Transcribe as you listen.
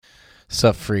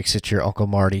Sup, freaks? It's your Uncle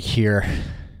Marty here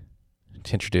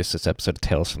to introduce this episode of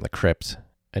Tales from the Crypt. I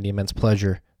had the immense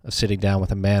pleasure of sitting down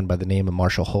with a man by the name of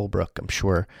Marshall Holbrook. I'm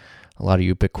sure a lot of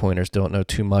you Bitcoiners don't know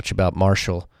too much about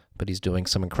Marshall, but he's doing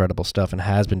some incredible stuff and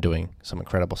has been doing some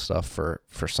incredible stuff for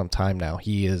some time now.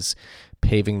 He is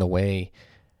paving the way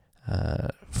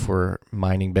for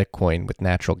mining Bitcoin with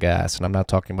natural gas. And I'm not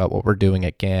talking about what we're doing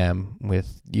at GAM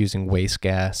with using waste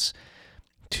gas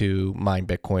to mine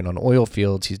Bitcoin on oil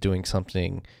fields. He's doing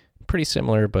something pretty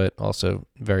similar, but also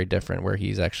very different, where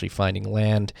he's actually finding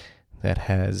land that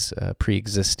has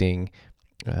pre-existing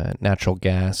natural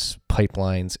gas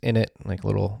pipelines in it, like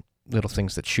little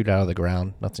things that shoot out of the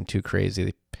ground. Nothing too crazy.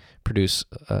 They produce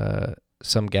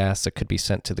some gas that could be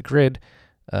sent to the grid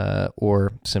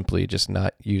or simply just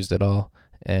not used at all.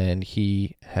 And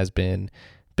he has been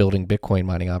building Bitcoin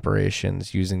mining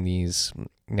operations using these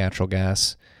natural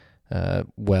gas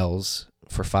wells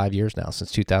for 5 years now.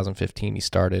 Since 2015, he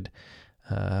started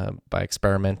by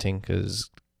experimenting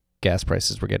because gas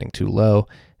prices were getting too low,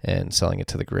 and selling it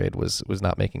to the grid was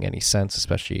not making any sense,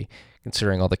 especially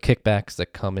considering all the kickbacks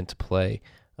that come into play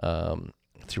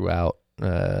throughout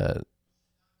the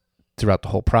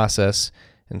whole process.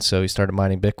 And so he started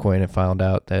mining Bitcoin and found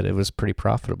out that it was pretty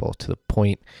profitable, to the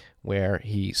point where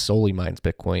he solely mines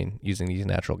Bitcoin using these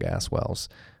natural gas wells.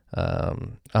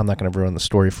 I'm not going to ruin the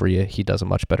story for you. He does a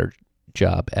much better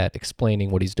job at explaining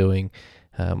what he's doing,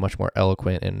 much more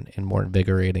eloquent and more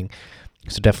invigorating.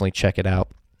 So definitely check it out.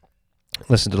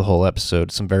 Listen to the whole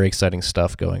episode. Some very exciting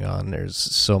stuff going on. There's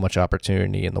so much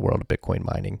opportunity in the world of Bitcoin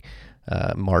mining.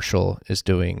 Marshall is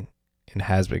doing and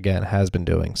has been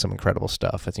doing some incredible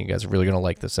stuff. I think you guys are really going to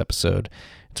like this episode.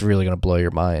 It's really going to blow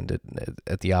your mind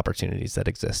at the opportunities that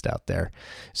exist out there.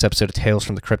 This episode of Tales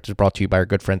from the Crypt is brought to you by our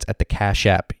good friends at the Cash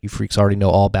App. You freaks already know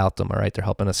all about them, all right? They're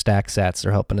helping us stack sats.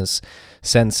 They're helping us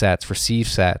send sats, receive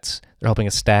sats. They're helping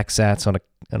us stack sats on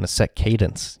a set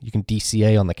cadence. You can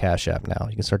DCA on the Cash App now.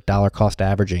 You can start dollar cost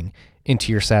averaging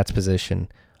into your sats position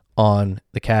on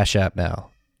the Cash App now.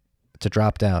 It's a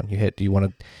drop down. You hit, do you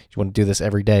want to do this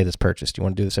every day, this purchase? Do you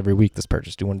want to do this every week, this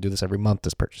purchase? Do you want to do this every month,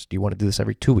 this purchase? Do you want to do this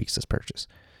every 2 weeks, this purchase?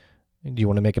 Do you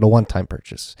want to make it a one-time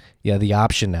purchase? Yeah, the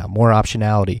option now, more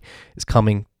optionality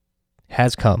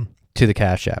has come to the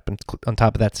Cash App. And on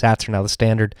top of that, sats are now the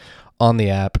standard on the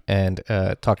app. And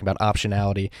talking about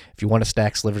optionality, if you want to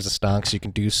stack slivers of stonks, you can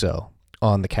do so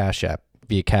on the Cash App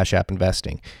via Cash App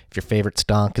investing. If your favorite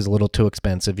stonk is a little too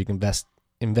expensive, you can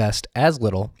invest as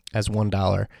little as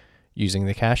 $1 using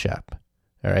the Cash App.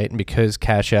 All right. And because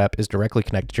Cash App is directly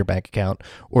connected to your bank account,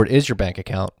 or it is your bank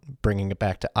account, bringing it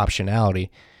back to optionality,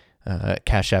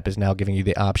 Cash App is now giving you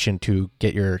the option to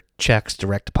get your checks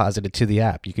direct deposited to the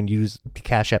app. You can use the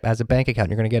Cash App as a bank account.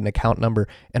 You're going to get an account number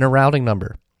and a routing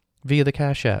number via the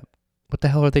Cash App. What the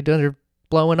hell are they doing? They're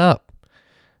blowing up.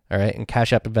 All right. And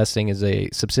Cash App Investing is a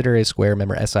subsidiary of Square,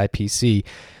 member SIPC.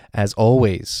 As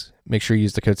always, make sure you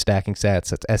use the code STACKINGSATS.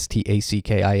 That's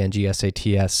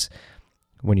STACKINGSATS.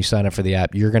 When you sign up for the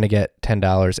app, you're going to get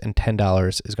 $10, and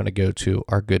 $10 is going to go to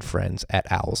our good friends at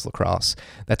Owls Lacrosse.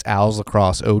 That's Owls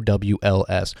Lacrosse,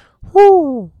 OWLS.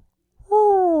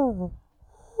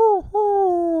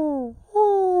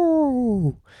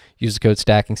 Use the code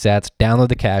STACKINGSATS. Download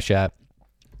the Cash App.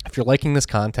 If you're liking this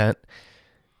content,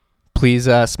 please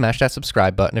smash that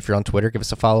subscribe button. If you're on Twitter, give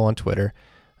us a follow on Twitter.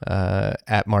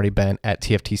 At Marty Bent, at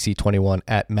TFTC21,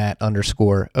 at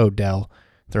Matt_Odell.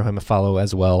 Throw him a follow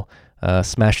as well.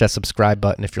 Smash that subscribe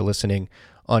button if you're listening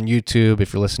on YouTube,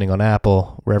 if you're listening on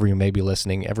Apple, wherever you may be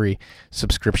listening. Every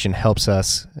subscription helps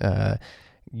us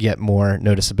get more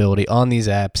noticeability on these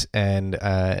apps. And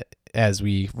as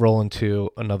we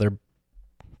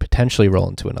potentially roll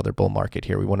into another bull market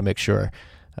here, we want to make sure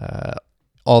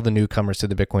all the newcomers to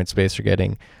the Bitcoin space are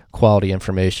getting quality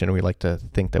information. We like to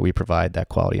think that we provide that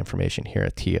quality information here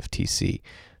at TFTC.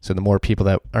 So the more people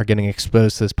that are getting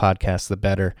exposed to this podcast, the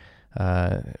better.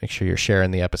 Make sure you're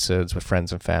sharing the episodes with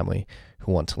friends and family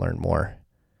who want to learn more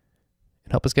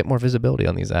and help us get more visibility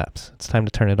on these apps. It's time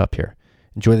to turn it up here.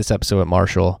 Enjoy this episode with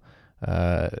Marshall,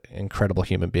 incredible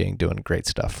human being doing great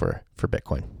stuff for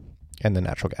Bitcoin and the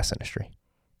natural gas industry.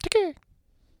 Take care.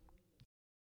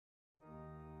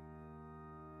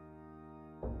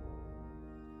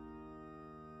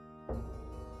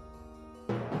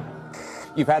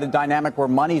 You've had a dynamic where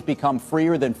money's become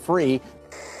freer than free.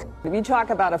 If you talk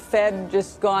about a Fed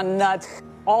just gone nuts,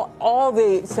 all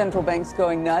the central banks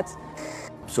going nuts.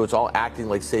 So it's all acting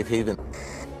like safe haven.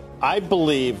 I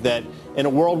believe that in a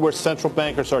world where central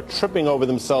bankers are tripping over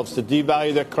themselves to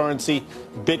devalue their currency,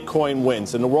 Bitcoin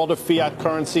wins. In the world of fiat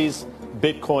currencies,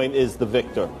 Bitcoin is the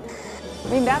victor. I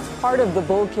mean, that's part of the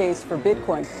bull case for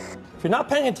Bitcoin. If you're not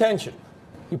paying attention,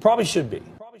 you probably should be.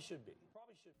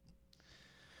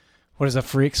 What is up,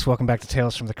 freaks? Welcome back to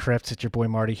Tales from the Crypt. It's your boy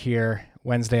Marty here.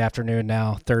 Wednesday afternoon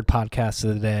now, third podcast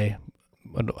of the day.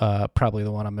 Probably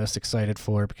the one I'm most excited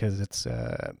for because it's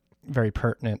very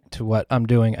pertinent to what I'm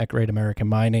doing at Great American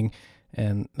Mining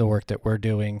and the work that we're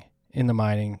doing in the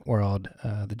mining world.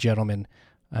 The gentleman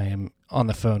I am on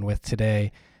the phone with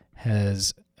today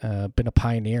has been a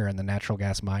pioneer in the natural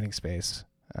gas mining space.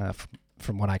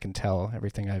 From what I can tell,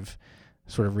 everything I've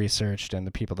sort of researched and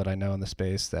the people that I know in the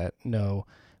space that know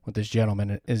what this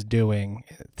gentleman is doing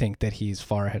think that he's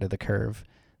far ahead of the curve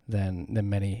than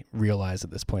many realize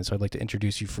at this point. So I'd like to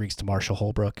introduce you freaks to Marshall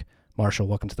Holbrook. Marshall,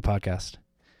 welcome to the podcast.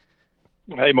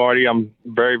 Hey, Marty. I'm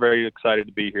very, very excited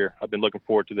to be here. I've been looking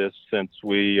forward to this since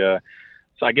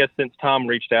since Tom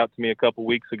reached out to me a couple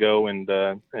weeks ago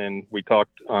and we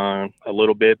talked a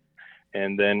little bit,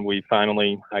 and then we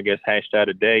finally, hashed out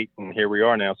a date, and here we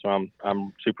are now. So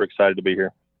I'm super excited to be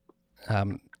here.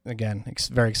 Again,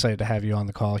 very excited to have you on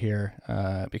the call here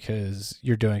because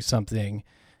you're doing something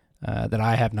that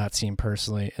I have not seen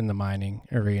personally in the mining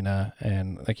arena.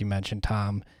 And like you mentioned,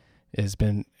 Tom has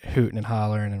been hooting and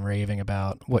hollering and raving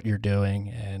about what you're doing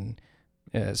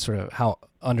and sort of how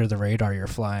under the radar you're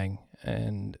flying.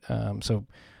 And so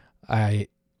I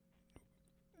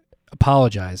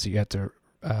apologize that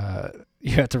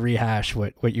you have to rehash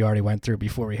what you already went through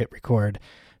before we hit record.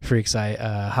 Freaks,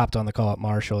 I hopped on the call at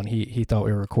Marshall, and he thought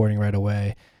we were recording right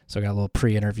away. So I got a little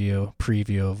pre-interview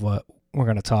preview of what we're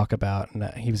going to talk about, and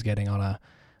he was getting on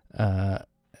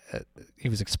he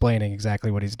was explaining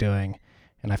exactly what he's doing,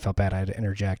 and I felt bad I had to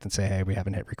interject and say, hey, we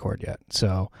haven't hit record yet.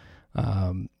 So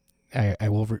I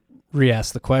will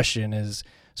re-ask the question is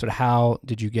sort of how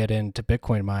did you get into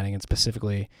Bitcoin mining and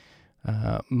specifically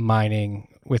mining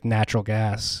with natural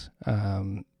gas,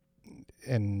 and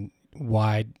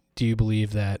why do you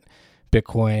believe that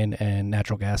Bitcoin and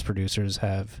natural gas producers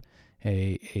have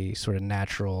a sort of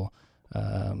natural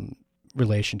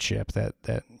relationship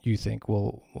that you think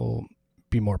will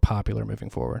be more popular moving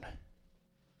forward?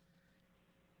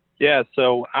 Yeah,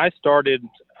 so I started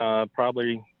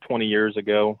probably 20 years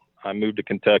ago. I moved to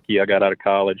Kentucky. I got out of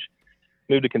college,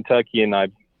 moved to Kentucky, and I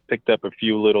picked up a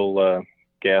few little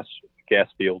gas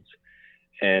fields.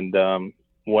 And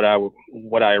what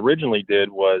I originally did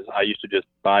was I used to just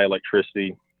buy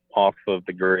electricity off of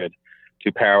the grid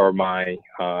to power my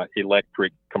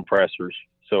electric compressors.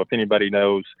 So if anybody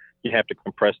knows, you have to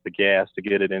compress the gas to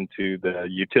get it into the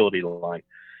utility line.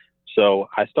 So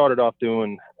I started off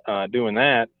doing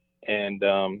that, and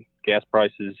gas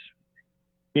prices,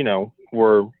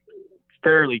 were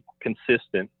fairly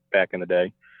consistent back in the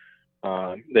day.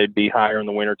 They'd be higher in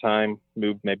the wintertime,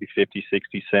 moved maybe 50,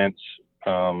 60 cents.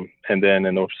 And then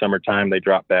in the summertime, they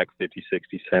dropped back 50,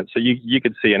 60 cents. So you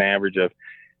could see an average of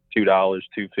 $2,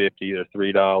 $2.50 to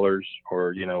 $3,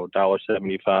 or,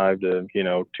 $1.75 to,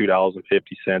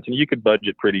 $2.50. And you could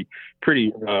budget pretty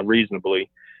reasonably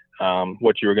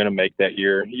what you were going to make that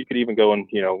year. You could even go and,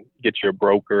 get your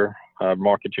broker,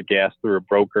 market your gas through a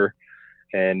broker.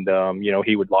 And,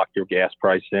 he would lock your gas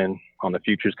price in on the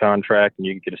futures contract, and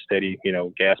you could get a steady,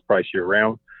 gas price year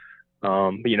round.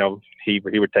 He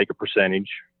would take a percentage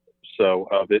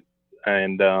of it.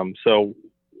 And so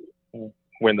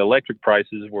when the electric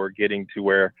prices were getting to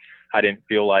where I didn't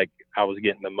feel like I was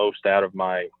getting the most out of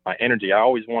my energy, I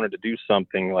always wanted to do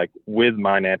something like with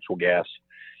my natural gas.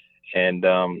 And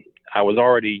I was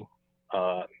already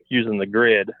using the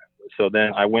grid. So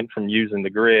then I went from using the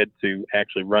grid to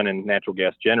actually running natural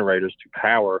gas generators to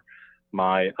power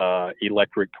my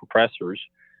electric compressors.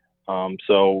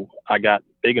 So I got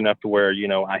big enough to where,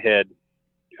 I had,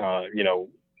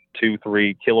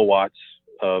 2-3 kilowatts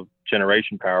of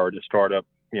generation power to start up,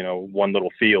 one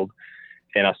little field.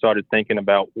 And I started thinking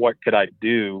about what could I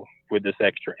do with this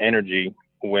extra energy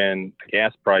when the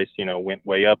gas price, went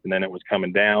way up, and then it was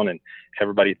coming down, and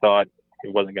everybody thought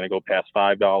it wasn't going to go past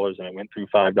 $5, and it went through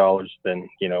 $5, then,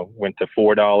 went to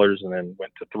 $4, and then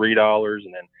went to $3.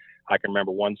 And then I can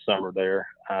remember one summer there,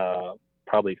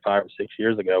 probably 5 or 6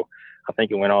 years ago, I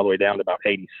think it went all the way down to about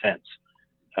 80 cents.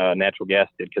 Natural gas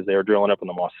did, because they were drilling up in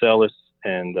the Marcellus,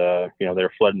 and they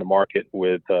were flooding the market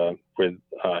with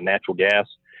natural gas,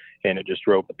 and it just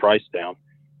drove the price down.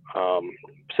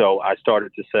 So I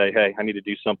started to say, hey, I need to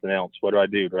do something else. What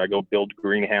do? Do I go build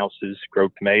greenhouses, grow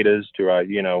tomatoes? Do I,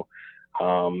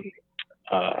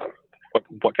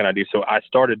 what can I do? So I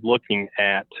started looking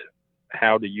at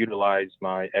how to utilize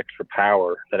my extra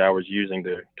power that I was using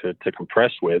to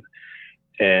compress with.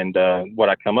 And what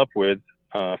I come up with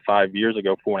 4.5 years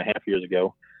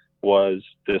ago, was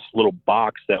this little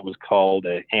box that was called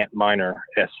a Antminer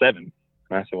S7. And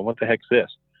I said, well, what the heck's this?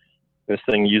 this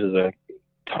thing uses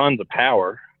tons of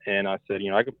power. And I said,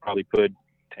 I could probably put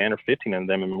 10 or 15 of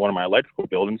them in one of my electrical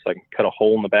buildings. I can cut a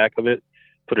hole in the back of it,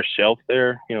 put a shelf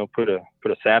there, put a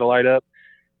satellite up.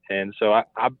 And so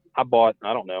I bought,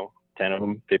 I don't know, 10 of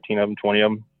them, 15 of them, 20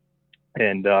 of them,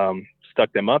 and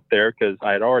stuck them up there because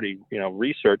I had already,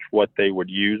 researched what they would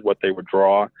use, what they would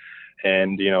draw,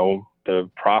 and, the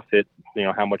profit,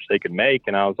 how much they could make.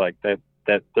 And I was like, that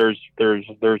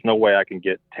there's no way I can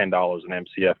get $10 an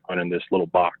MCF running this little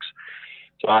box.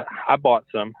 So I bought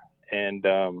some and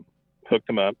hooked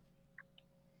them up.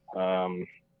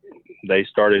 They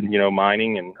started,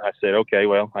 mining, and I said, okay,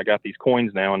 well, I got these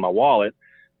coins now in my wallet.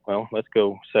 Well, let's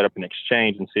go set up an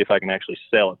exchange and see if I can actually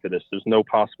sell it for this. There's no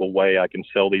possible way I can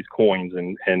sell these coins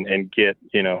and get,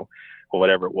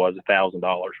 whatever it was, $1,000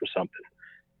 or something.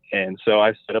 And so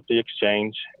I set up the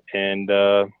exchange and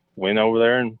went over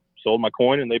there and sold my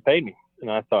coin, and they paid me.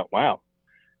 And I thought, wow.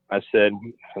 I said,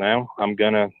 now I'm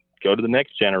going to go to the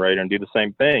next generator and do the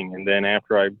same thing. And then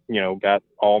after I, got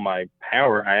all my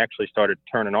power, I actually started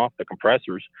turning off the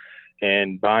compressors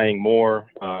and buying more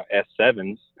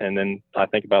S7s. And then I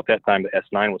think about that time, the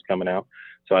S9 was coming out.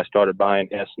 So I started buying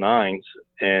S9s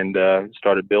and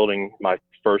started building my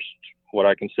first, what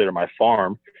I consider my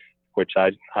farm, which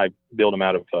I build them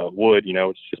out of wood.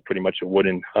 It's just pretty much a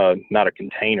wooden, not a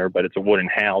container, but it's a wooden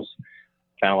house,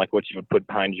 kind of like what you would put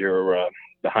behind your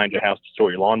house to store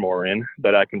your lawnmower in.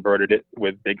 But I converted it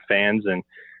with big fans and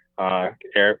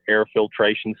air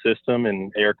filtration system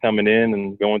and air coming in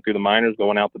and going through the miners,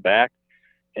 going out the back.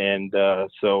 And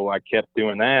so I kept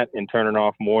doing that and turning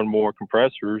off more and more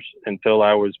compressors until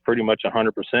I was pretty much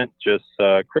 100% just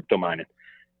crypto mining.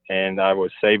 And I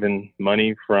was saving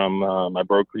money from my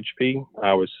brokerage fee.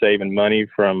 I was saving money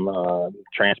from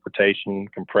transportation,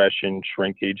 compression,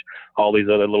 shrinkage, all these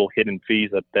other little hidden fees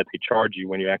that they charge you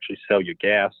when you actually sell your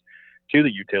gas to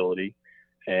the utility.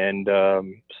 And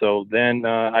so then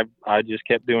I just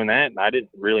kept doing that, and I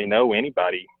didn't really know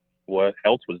anybody what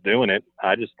else was doing it.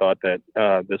 I just thought that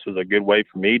this was a good way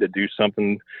for me to do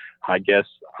something, I guess,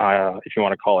 if you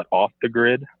want to call it off the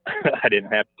grid. I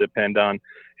didn't have to depend on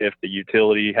if the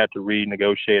utility had to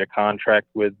renegotiate a contract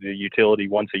with the utility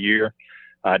once a year.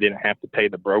 I didn't have to pay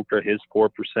the broker his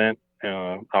 4%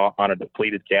 on a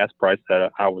depleted gas price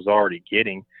that I was already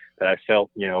getting, that I felt,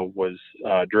 was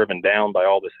driven down by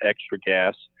all this extra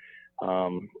gas.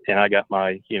 And I got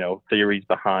my, theories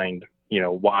behind,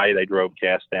 why they drove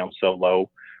gas down so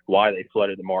low, why they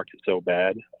flooded the market so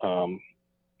bad.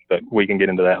 But we can get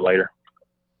into that later.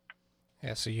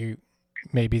 Yeah, so you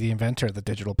may be the inventor of the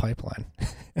digital pipeline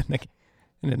in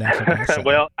the natural gas sector.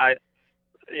 Well, I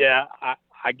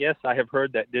guess I have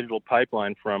heard that digital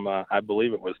pipeline from, I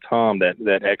believe it was Tom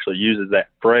that actually uses that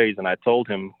phrase. And I told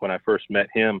him when I first met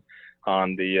him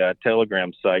on the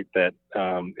Telegram site that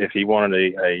if he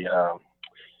wanted a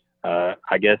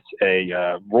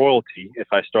royalty, if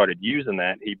I started using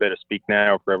that, he better speak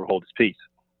now or forever hold his peace.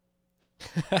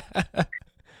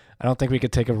 I don't think we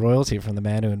could take a royalty from the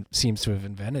man who seems to have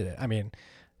invented it. I mean,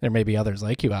 there may be others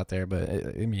like you out there, but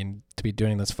I mean, to be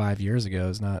doing this 5 years ago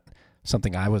is not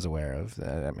something I was aware of.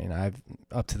 I mean,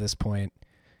 up to this point,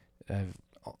 I've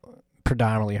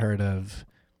predominantly heard of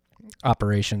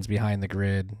operations behind the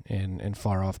grid in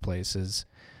far off places,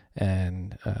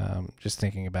 and just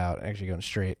thinking about actually going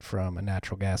straight from a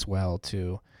natural gas well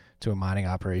to a mining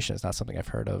operation is not something I've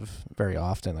heard of very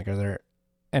often. Like, are there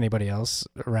anybody else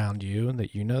around you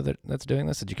that that's doing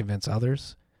this? Did you convince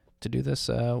others to do this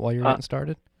while you were getting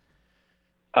started?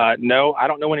 No, I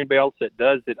don't know anybody else that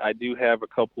does it. I do have a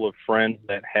couple of friends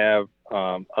that have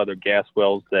other gas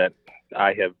wells that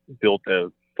I have built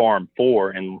a farm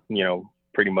for, and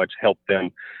pretty much help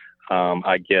them,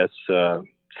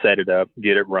 set it up,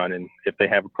 get it running. If they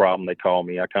have a problem, they call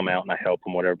me. I come out and I help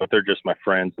them, whatever. But they're just my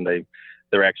friends, and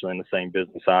they're actually in the same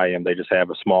business I am. They just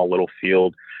have a small little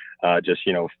field, 4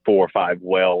 or 5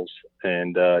 wells,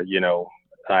 and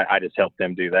I just help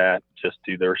them do that, just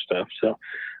do their stuff. So,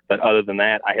 but other than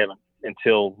that, I haven't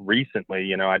until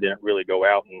recently. I didn't really go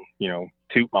out and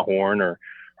toot my horn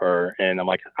and I'm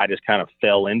like, I just kind of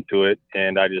fell into it,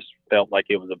 and I just felt like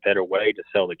it was a better way to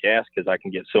sell the gas because I can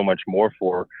get so much more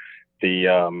for the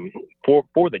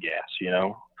for the gas,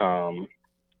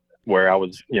 where I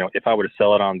was, if I were to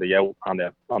sell it on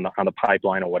the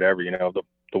pipeline or whatever,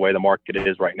 the way the market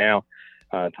is right now,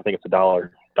 I think it's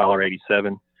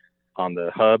 $1.87 on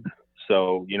the hub.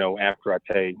 So, after I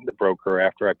pay the broker,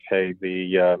 after I pay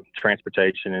the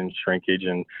transportation and shrinkage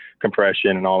and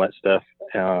compression and all that stuff,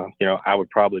 I would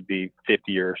probably be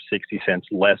 50 or 60 cents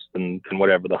less than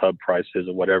whatever the hub price is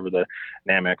or whatever the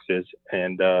NAMEX is.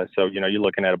 And so, you're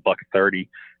looking at $1.30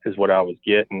 is what I was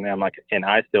getting. And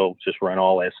I still just run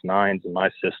all S9s in my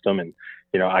system. And,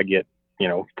 I get,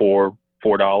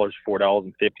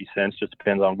 $4.50, just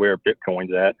depends on where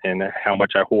Bitcoin's at and how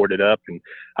much I hoard it up. And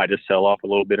I just sell off a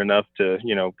little bit enough to,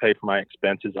 pay for my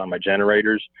expenses on my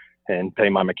generators and pay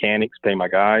my mechanics, pay my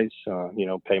guys,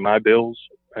 pay my bills.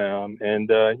 I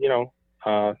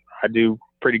do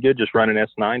pretty good just running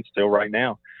S9 still right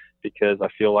now because I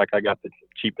feel like I got the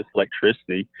cheapest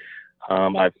electricity.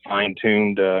 I've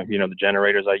fine-tuned, the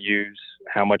generators I use,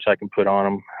 how much I can put on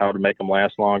them, how to make them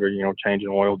last longer, changing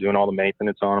oil, doing all the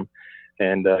maintenance on them.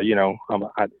 And, I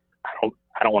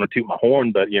don't want to toot my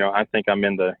horn, but, I think I'm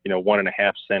in the,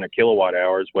 1.5 cents a kilowatt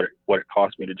hour is what it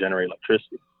costs me to generate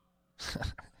electricity.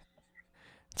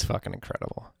 It's fucking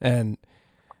incredible. And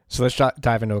so let's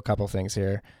dive into a couple things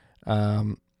here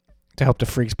to help the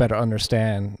freaks better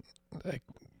understand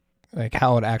like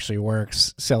how it actually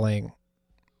works selling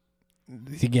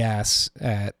the gas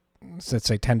at, let's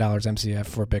say, $10 MCF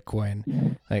for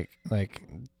Bitcoin. Like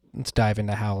let's dive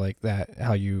into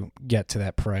how you get to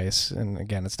that price. And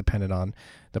again, it's dependent on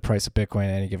the price of Bitcoin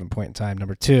at any given point in time.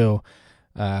 Number two,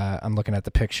 I'm looking at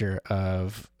the picture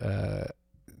of I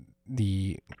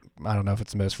don't know if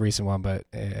it's the most recent one, but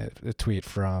a tweet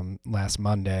from last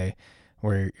Monday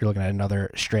where you're looking at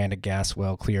another stranded gas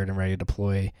well cleared and ready to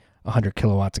deploy 100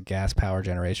 kilowatts of gas power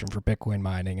generation for Bitcoin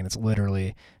mining. And it's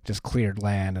literally just cleared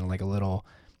land and like it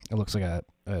looks like a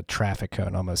traffic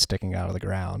cone almost sticking out of the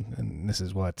ground. And this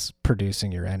is what's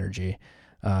producing your energy.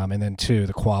 And then two,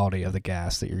 the quality of the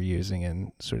gas that you're using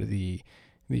and sort of the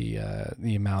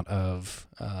amount of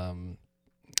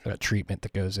treatment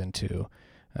that goes into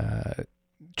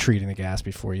treating the gas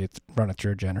before you run it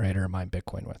through a generator and mine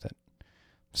Bitcoin with it.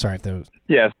 Sorry if those.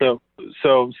 Yeah. So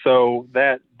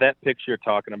that picture you're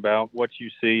talking about, what you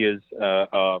see is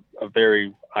a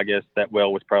very, I guess that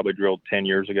well was probably drilled 10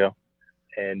 years ago.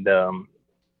 And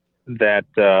that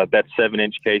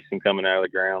 7-inch casing coming out of the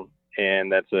ground,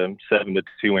 and that's a 7 to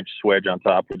 2-inch swedge on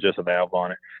top with just a valve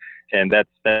on it. And that's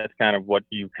kind of what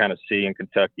you kind of see in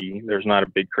Kentucky. There's not a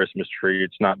big Christmas tree.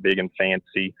 It's not big and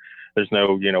fancy. There's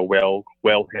no,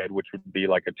 wellhead, which would be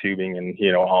like a tubing and,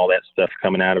 all that stuff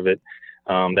coming out of it.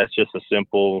 That's just a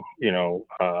simple,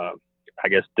 I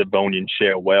guess, Devonian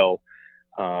shale well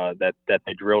that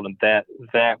they drilled. And that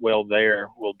well there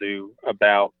will do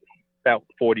about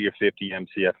 40 or 50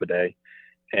 MCF a day.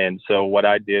 And so what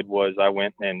I did was I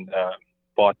went and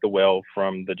bought the well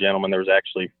from the gentleman. There was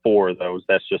actually 4 of those.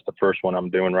 That's just the first one I'm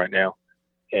doing right now.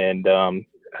 And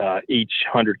each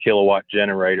 100 kilowatt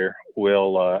generator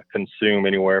will consume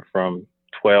anywhere from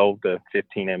 12 to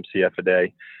 15 MCF a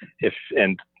day.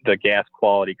 And the gas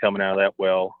quality coming out of that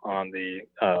well on the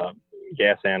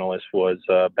gas analyst was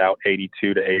about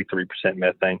 82 to 83%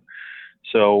 methane.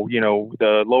 So,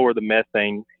 the lower the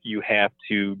methane, you have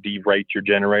to derate your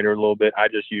generator a little bit. I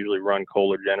just usually run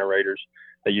Kohler generators.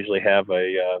 They usually have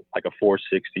a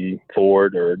 460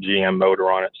 Ford or a GM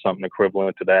motor on it, something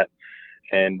equivalent to that.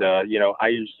 And, I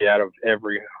usually out of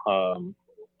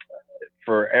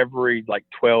for every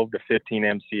 12 to 15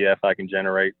 MCF, I can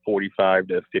generate 45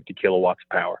 to 50 kilowatts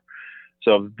of power.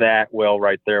 So that well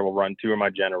right there will run 2 of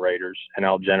my generators, and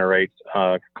I'll generate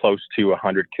close to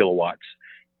 100 kilowatts.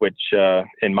 Which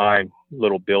in my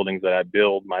little buildings that I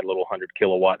build, my little 100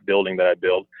 kilowatt building that I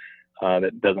build,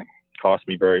 that doesn't cost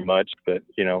me very much, but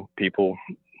people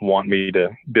want me to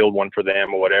build one for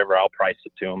them or whatever, I'll price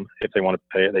it to them. If they want to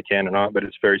pay it, they can or not, but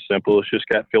it's very simple. It's just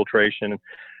got filtration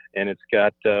and it's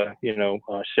got,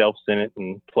 shelves in it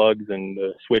and plugs and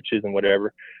switches and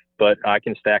whatever. But I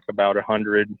can stack about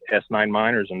 100 S9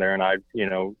 miners in there, and I,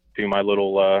 do my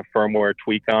little firmware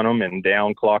tweak on them and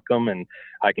down clock them, and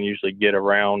I can usually get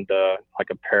around like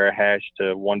a perahash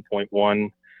to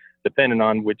 1.1, depending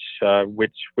on which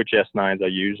S9s I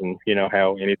use, and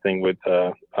how anything with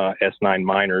S9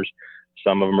 miners,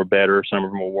 some of them are better, some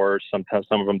of them are worse. Sometimes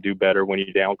some of them do better when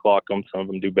you down clock them, some of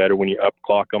them do better when you up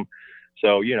clock them.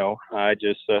 So, I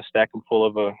just stack them full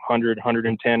of 100,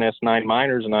 110 S9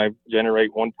 miners, and I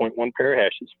generate 1.1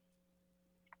 perahashes.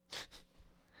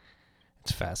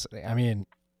 It's fascinating. I mean,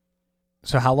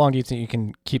 so how long do you think you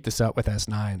can keep this up with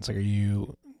S9s? Like, are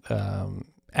you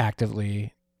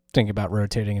actively thinking about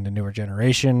rotating into newer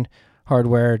generation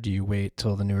hardware? Do you wait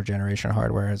till the newer generation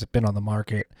hardware has been on the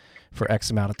market for X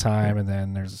amount of time, and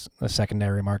then there's a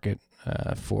secondary market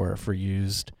for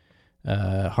used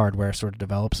hardware sort of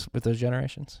develops with those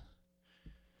generations?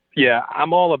 Yeah,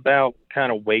 I'm all about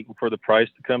kind of waiting for the price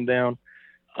to come down.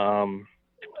 Um,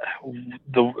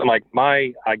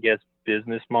 my I guess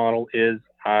business model is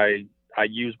I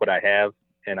use what I have,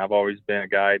 and I've always been a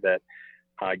guy that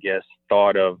I guess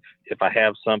thought of, if I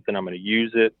have something, I'm going to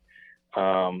use it.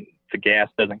 The gas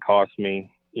doesn't cost me,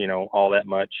 all that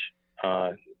much.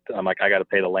 I'm like, I got to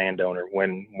pay the landowner.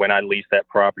 When I leased that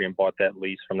property and bought that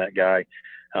lease from that guy,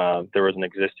 there was an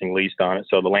existing lease on it,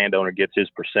 so the landowner gets his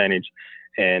percentage.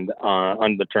 And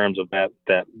under the terms of that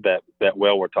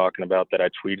well we're talking about that I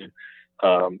tweeted,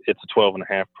 it's a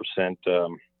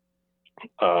 12.5%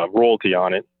 royalty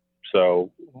on it.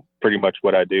 So pretty much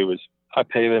what I do is I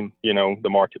pay them, the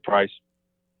market price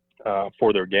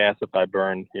for their gas. If I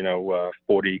burn,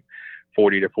 40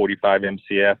 to 45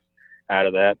 MCF out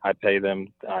of that, I pay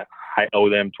them. I owe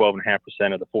them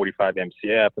 12.5% of the 45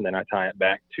 MCF, and then I tie it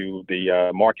back to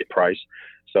the market price.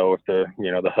 So if the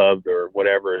hub or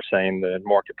whatever is saying the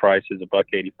market price is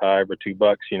 $1.85 or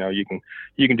 $2,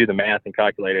 you can do the math and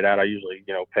calculate it out. I usually,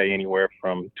 pay anywhere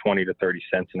from 20 to 30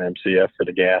 cents an MCF for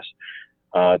the gas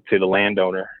to the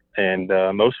landowner, and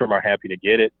most of them are happy to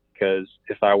get it, because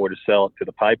if I were to sell it to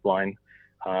the pipeline,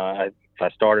 if I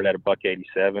started at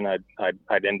 $1.87,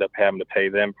 I'd end up having to pay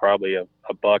them probably a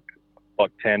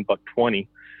 $1.10,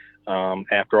 $1.20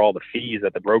 after all the fees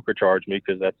that the broker charged me,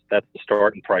 because that's the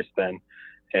starting price then.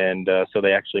 And so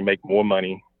they actually make more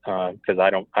money because I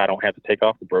don't have to take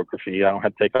off the broker fee. I don't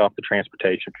have to take off the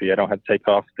transportation fee. I don't have to take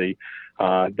off the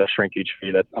shrinkage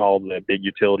fee that all the big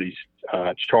utilities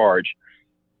charge.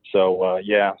 So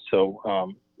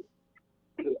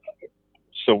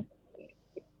so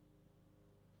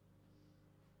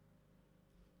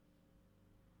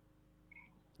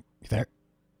there.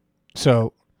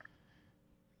 So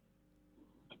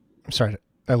I'm sorry, did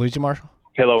I lose you, Marshall?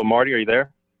 hello, Marty, are you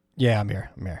there? Yeah, I'm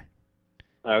here.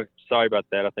 Sorry about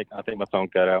that. I think my phone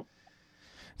cut out.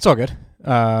 It's all good.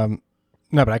 No,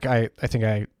 but I think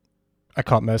I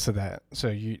caught most of that. So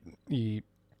you're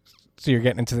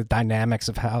getting into the dynamics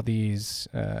of how these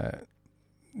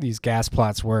gas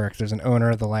plots work. There's an owner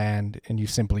of the land, and you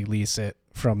simply lease it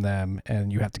from them,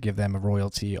 and you have to give them a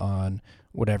royalty on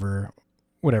whatever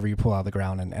you pull out of the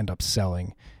ground and end up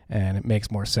selling. And it makes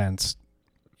more sense,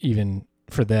 even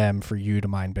for you to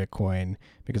mine Bitcoin,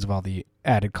 because of all the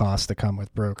added costs that come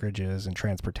with brokerages and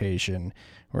transportation,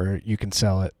 where you can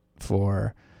sell it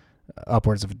for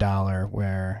upwards of $1,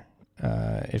 where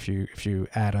if you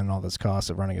add in all this cost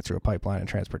of running it through a pipeline and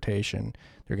transportation,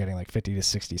 you're getting like 50 to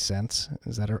 60 cents.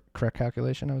 Is that a correct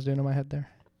calculation I was doing in my head there?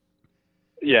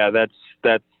 Yeah,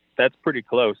 that's pretty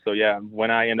close. So yeah,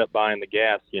 when I end up buying the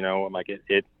gas, I'm like,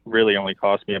 it really only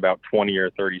cost me about 20 or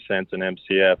 30 cents an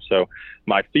MCF. So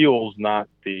my fuel's not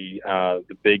the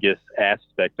biggest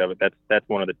aspect of it. That's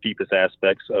one of the cheapest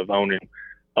aspects of owning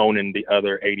the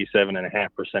other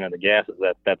 87.5% of the gas. Is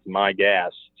that's my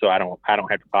gas. So I don't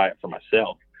have to buy it for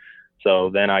myself. So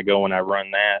then I go and I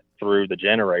run that through the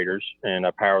generators, and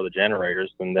I power the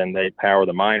generators, and then they power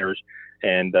the miners.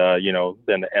 And,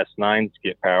 then the S9s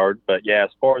get powered. But yeah,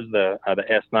 as far as the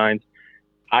S9s,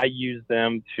 I use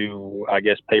them to, I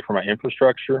guess, pay for my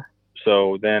infrastructure.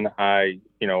 So then I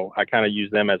kind of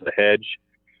use them as a hedge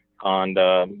on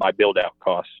my build out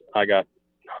costs. I got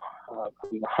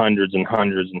hundreds and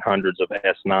hundreds and hundreds of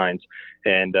S9s.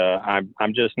 And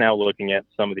I'm just now looking at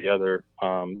some of the other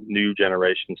new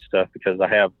generation stuff, because I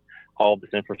have all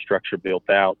this infrastructure built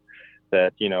out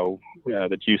that,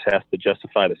 the juice has to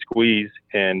justify the squeeze.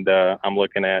 And I'm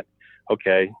looking at,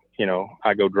 okay,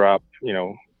 I go drop,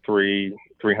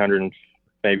 $300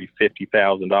 maybe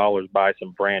 $50,000, buy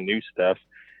some brand new stuff.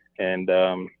 And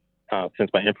since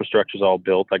my infrastructure is all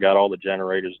built, I got all the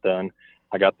generators done.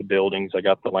 I got the buildings, I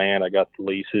got the land, I got the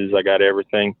leases, I got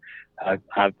everything.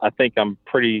 I think I'm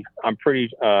pretty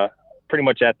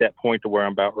much at that point to where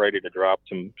I'm about ready to drop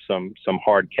some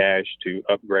hard cash to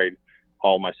upgrade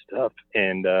all my stuff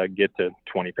and get to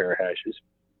 20 perahash.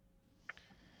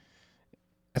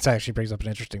 That actually brings up an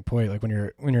interesting point. Like when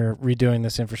you're redoing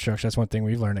this infrastructure, that's one thing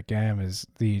we've learned at GAM is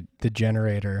the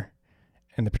generator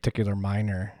and the particular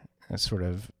miner sort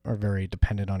of are very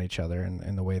dependent on each other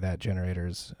and the way that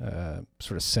generator's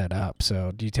sort of set up.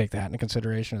 So do you take that into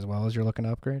consideration as well as you're looking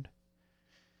to upgrade?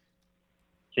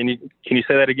 Can you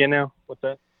say that again now? What's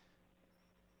that?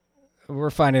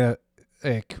 We're finding that,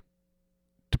 like,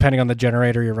 depending on the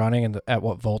generator you're running and at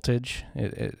what voltage,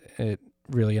 it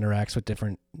really interacts with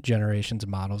different generations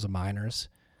and models of miners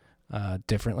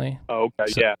differently. Oh,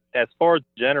 okay, so, yeah. As far as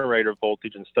generator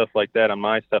voltage and stuff like that on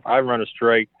my stuff, I run a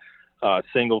straight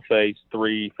single phase,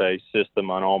 3-phase system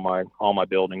on all my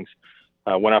buildings.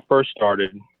 When I first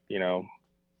started,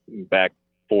 back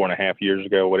 4.5 years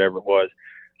ago, whatever it was,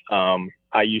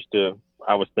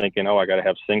 I was thinking, oh, I got to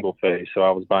have single phase. So I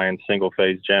was buying single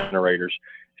phase generators.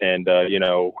 And,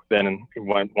 then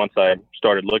once I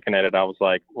started looking at it, I was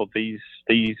like, well, these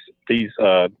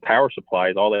power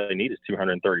supplies, all they need is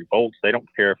 230 volts. They don't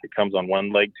care if it comes on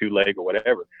one leg, two leg, or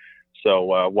whatever.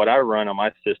 So what I run on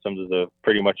my systems is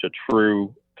pretty much a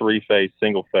true 3-phase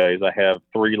single phase. I have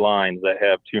 3 lines that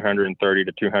have 230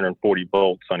 to 240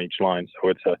 volts on each line. So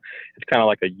it's kind of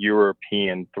like a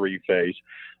European 3-phase.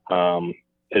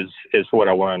 Is what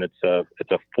I run. It's a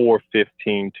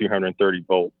 415 230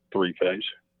 volt 3-phase.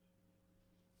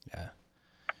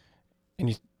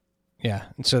 Yeah.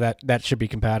 And so that should be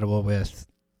compatible with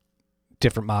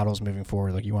different models moving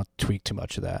forward. Like, you won't tweak too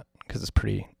much of that because it's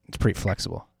pretty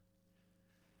flexible.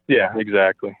 Yeah,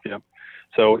 exactly. Yeah.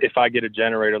 So if I get a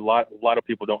generator, a lot of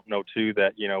people don't know too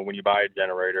that, when you buy a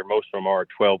generator, most of them are a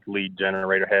 12 lead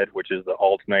generator head, which is the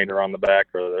alternator on the back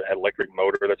or the electric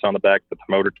motor that's on the back that the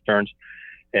motor turns.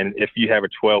 And if you have a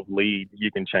 12 lead, you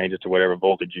can change it to whatever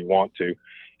voltage you want to.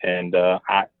 And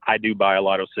I do buy a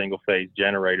lot of single phase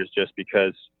generators just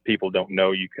because people don't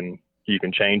know you can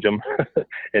change them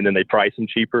and then they price them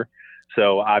cheaper.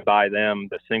 So I buy them,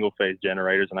 the single phase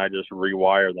generators, and I just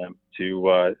rewire them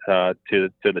to the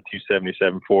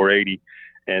 277 480,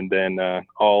 and then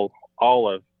all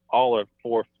of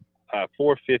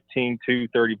 415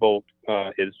 230 volt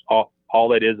is all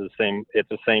that is the same. It's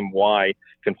the same Y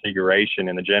configuration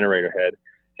in the generator head,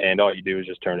 and all you do is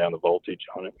just turn down the voltage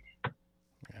on it.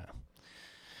 Yeah.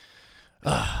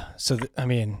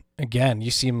 Again,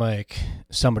 you seem like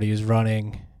somebody who's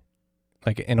running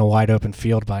like in a wide open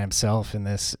field by himself in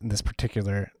this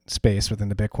particular space within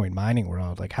the Bitcoin mining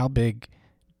world. Like, how big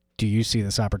do you see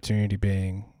this opportunity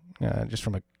being, just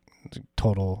from a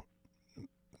total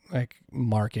like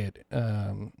market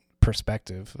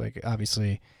perspective? Like,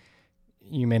 obviously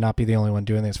you may not be the only one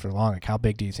doing this for long. Like, how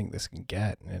big do you think this can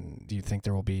get? And do you think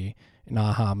there will be an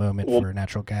aha moment for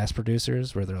natural gas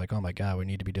producers where they're like, oh my God, we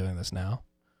need to be doing this now?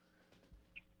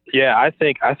 Yeah, I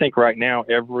think right now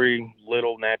every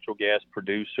little natural gas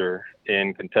producer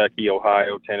in Kentucky,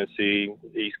 Ohio, Tennessee,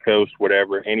 East Coast,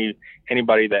 whatever,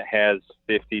 anybody that has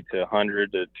 50 to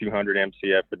 100 to 200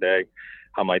 MCF a day,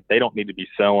 I'm like, they don't need to be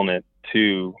selling it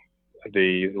to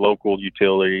the local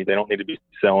utility. They don't need to be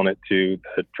selling it to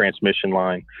the transmission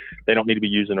line. They don't need to be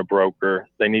using a broker.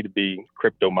 They need to be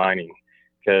crypto mining,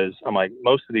 because I'm like,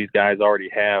 most of these guys already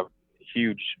have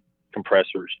huge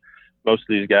compressors. Most of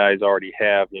these guys already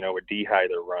have, a dehy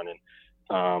they're running.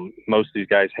 Most of these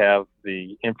guys have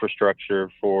the infrastructure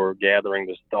for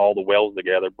gathering all the wells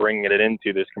together, bringing it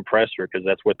into this compressor, because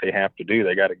that's what they have to do.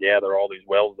 They got to gather all these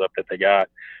wells up that they got,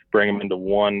 bring them into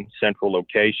one central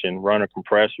location, run a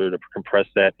compressor to compress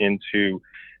that into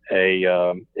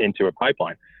a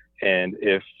pipeline. And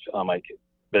if some of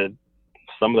the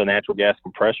natural gas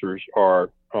compressors are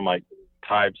from like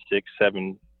 5, 6,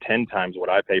 7, 10 times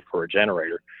what I pay for a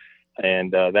generator.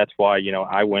 And that's why,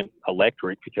 I went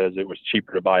electric, because it was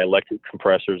cheaper to buy electric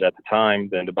compressors at the time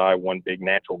than to buy one big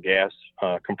natural gas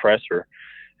compressor.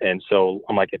 And so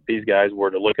I'm like, if these guys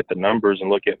were to look at the numbers and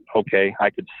look at, okay, I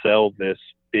could sell this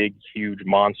big, huge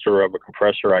monster of a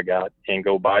compressor I got and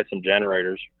go buy some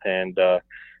generators and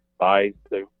buy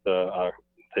the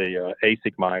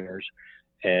ASIC miners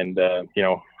and,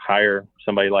 hire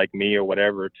somebody like me or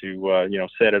whatever to,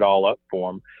 set it all up for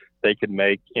them. They could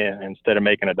make, instead of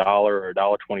making $1 or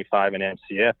 $1.25 an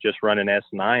MCF, just running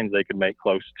S9s, they could make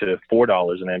close to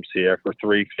 $4 an MCF or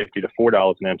 $3.50 to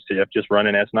 $4 an MCF just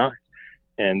running S9s.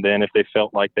 And then if they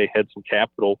felt like they had some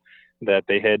capital that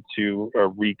they had to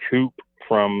recoup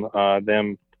from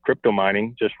them crypto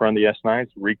mining, just run the S9s,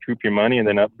 recoup your money, and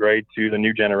then upgrade to the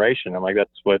new generation. I'm like,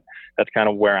 that's kind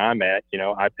of where I'm at.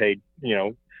 I paid,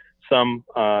 some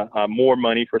more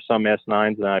money for some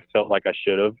S9s than I felt like I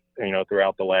should have,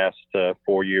 throughout the last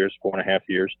 4.5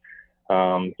 years.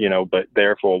 But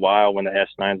there for a while when the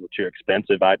S9s were too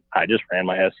expensive, I just ran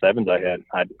my S7s I had.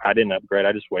 I didn't upgrade.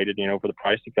 I just waited, for the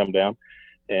price to come down.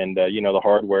 And, the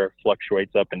hardware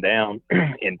fluctuates up and down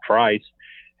in price.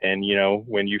 And,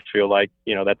 when you feel like,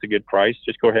 that's a good price,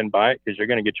 just go ahead and buy it, because you're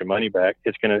going to get your money back.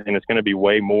 It's going to be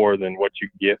way more than what you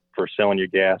get for selling your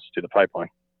gas to the pipeline.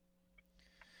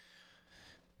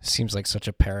 Seems like such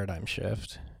a paradigm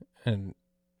shift. And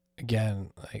again,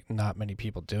 like, not many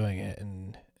people doing it.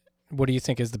 And what do you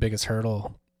think is the biggest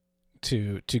hurdle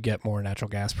to get more natural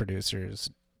gas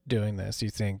producers doing this? Do you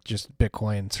think just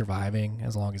Bitcoin surviving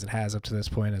as long as it has up to this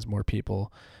point, as more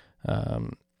people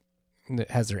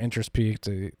has their interest peaked,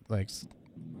 like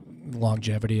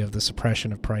longevity of the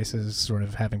suppression of prices, sort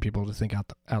of having people to think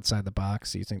outside the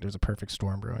box? Do you think there's a perfect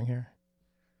storm brewing here?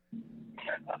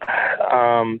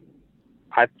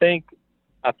 I think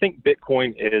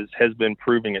Bitcoin has been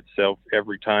proving itself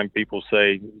every time people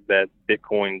say that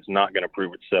Bitcoin's not going to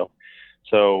prove itself.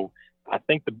 So I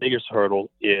think the biggest hurdle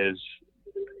is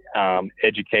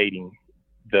educating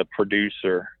the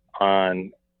producer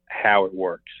on how it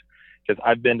works. Because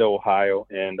I've been to Ohio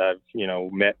and I've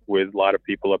met with a lot of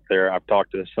people up there. I've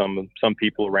talked to some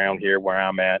people around here where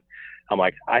I'm at. I'm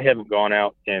like, I haven't gone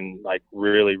out and like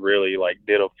really like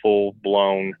did a full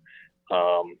blown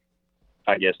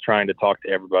I guess trying to talk to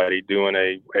everybody, doing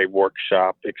a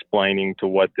workshop explaining to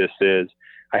what this is.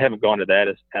 I haven't gone to that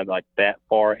as like that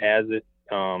far as it,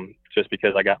 just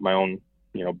because I got my own,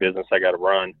 business I got to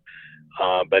run.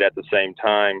 But at the same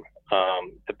time,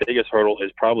 the biggest hurdle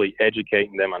is probably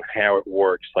educating them on how it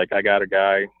works. Like I got a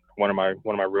guy, one of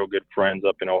my real good friends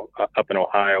up in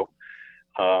Ohio.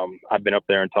 I've been up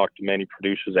there and talked to many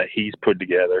producers that he's put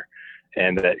together,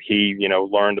 and that he,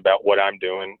 learned about what I'm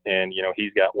doing. And,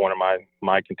 he's got one of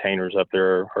my containers up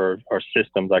there, or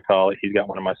systems, I call it. He's got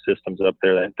one of my systems up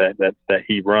there that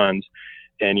he runs.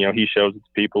 And, he shows it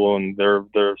to people, and they're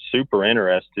super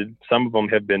interested. Some of them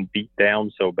have been beat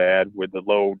down so bad with the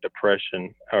low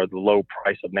depression or the low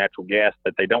price of natural gas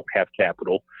that they don't have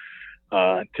capital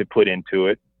to put into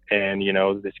it. And,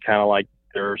 it's kind of like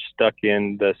they're stuck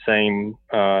in the same,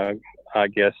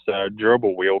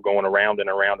 gerbil wheel going around and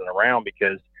around and around,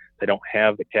 because they don't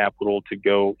have the capital to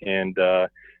go and, buy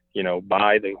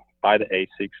the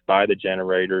ASICs, buy the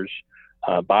generators,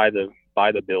 buy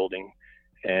the building.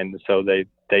 And so they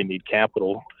need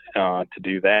capital to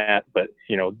do that. But,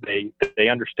 they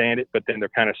understand it, but then they're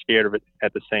kind of scared of it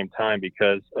at the same time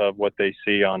because of what they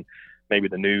see on maybe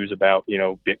the news about,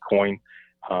 Bitcoin.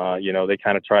 They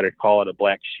kind of try to call it a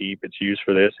black sheep. It's used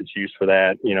for this, it's used for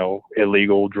that,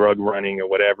 illegal drug running or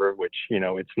whatever, which,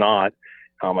 it's not.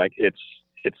 Like it's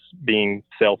being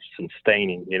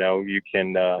self-sustaining. You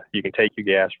can take your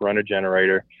gas, run a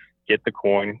generator, get the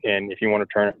coin, and if you want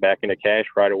to turn it back into cash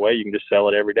right away, you can just sell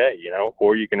it every day,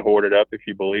 or you can hoard it up if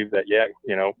you believe that,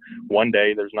 one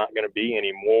day there's not going to be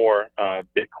any more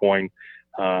Bitcoin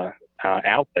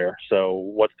out there. So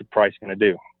what's the price going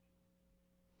to do?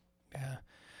 Yeah.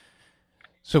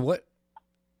 So what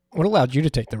allowed you to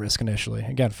take the risk initially?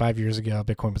 Again, 5 years ago,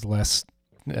 Bitcoin was less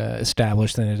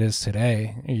established than it is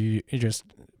today. You just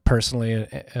personally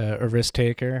a risk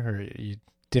taker, or you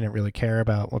didn't really care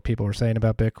about what people were saying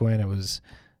about Bitcoin? It was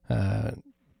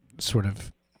sort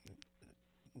of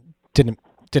didn't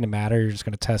matter. You're just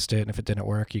going to test it, and if it didn't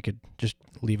work, you could just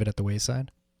leave it at the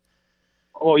wayside.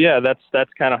 Well, yeah, that's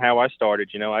kind of how I started.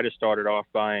 I just started off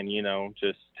buying,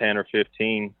 just 10 or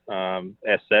 15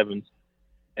 S7s,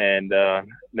 and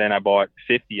then I bought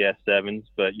 50 S7s.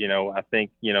 But I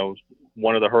think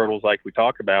one of the hurdles, like we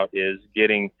talk about, is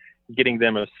getting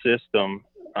them a system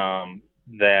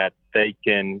that they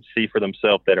can see for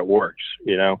themselves that it works.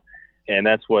 And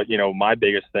that's what, my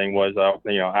biggest thing was,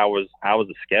 I was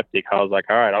a skeptic. I was like,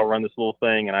 all right, I'll run this little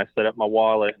thing. And I set up my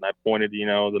wallet, and I pointed,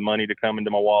 the money to come into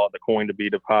my wallet, the coin to be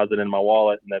deposited in my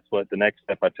wallet. And that's what the next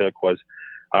step I took was,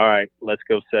 all right, let's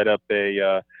go set up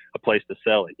a place to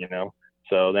sell it,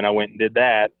 So then I went and did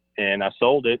that, and I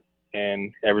sold it,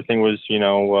 and everything was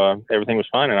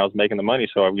fine, and I was making the money.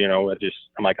 So, I'm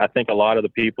like, I think a lot of the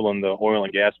people in the oil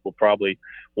and gas will probably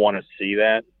want to see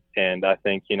that. And I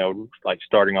think, like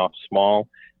starting off small,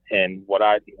 and what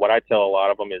I tell a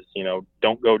lot of them is,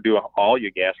 don't go do all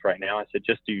your gas right now. I said,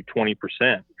 just do 20%,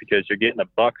 because you're getting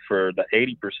 $1 for the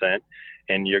 80%,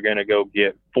 and you're going to go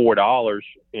get $4,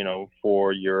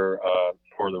 for your,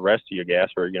 for the rest of your gas.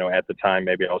 Or, at the time,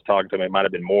 maybe I was talking to them, it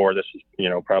might've been more. This was,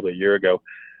 probably a year ago.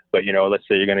 But, let's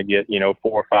say you're going to get, $4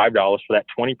 or $5 for that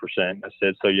 20%. I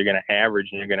said, so you're going to average,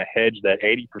 and you're going to hedge that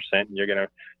 80%, and you're going to,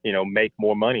 make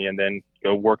more money, and then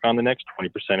go work on the next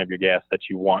 20% of your gas that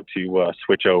you want to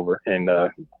switch over and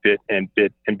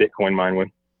Bitcoin mine with.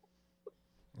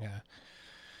 Yeah.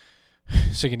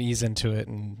 So you can ease into it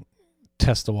and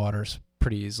test the waters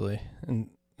pretty easily. And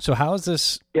so how's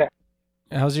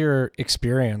your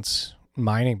experience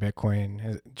mining Bitcoin?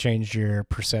 Has it changed your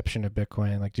perception of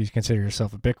Bitcoin? Like, do you consider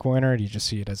yourself a Bitcoiner? Or do you just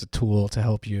see it as a tool to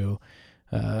help you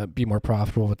be more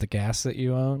profitable with the gas that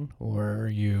you own? Or are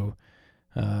you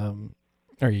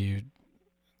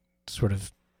sort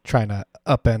of trying to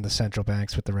upend the central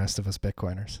banks with the rest of us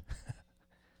Bitcoiners?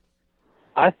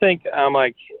 I think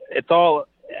I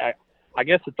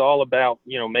guess it's all about,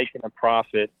 making a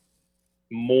profit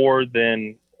more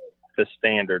than the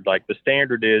standard. Like the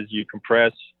standard is you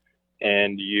compress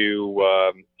and you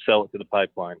sell it to the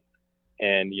pipeline.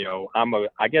 And,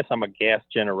 I guess I'm a gas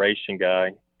generation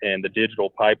guy and the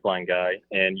digital pipeline guy,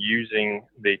 and using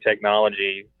the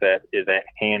technology that is at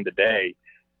hand today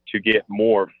to get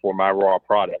more for my raw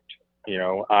product. You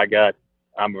know, I guess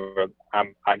I'm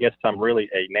really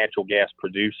a natural gas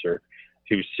producer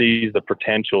who sees the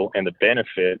potential and the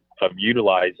benefit of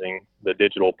utilizing the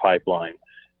digital pipeline.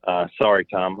 Sorry,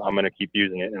 Tom, I'm going to keep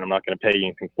using it, and I'm not going to pay you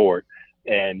anything for it.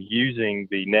 And using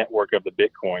the network of the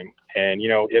Bitcoin. And, you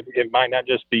know, it might not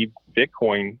just be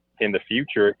Bitcoin in the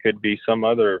future. It could be some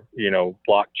other, you know,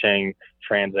 blockchain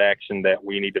transaction that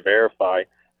we need to verify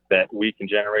that we can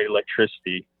generate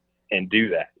electricity and do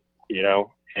that, you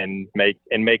know, and make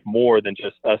more than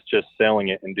just us just selling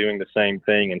it and doing the same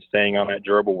thing and staying on that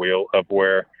gerbil wheel of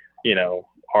where, you know,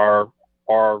 our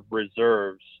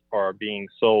reserves are being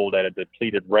sold at a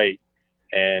depleted rate.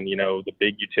 And, you know, the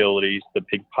big utilities, the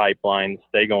big pipelines,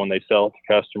 they go and they sell it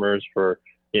to customers for,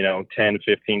 you know, $10,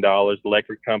 $15.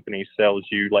 Electric company sells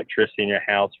you electricity in your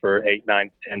house for 8,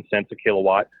 9, 10 cents a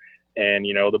kilowatt. And,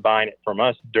 you know, they're buying it from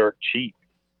us dirt cheap,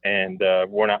 and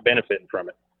we're not benefiting from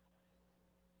it.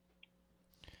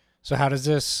 So how does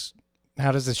this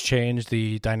change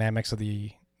the dynamics of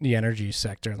the energy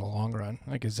sector in the long run?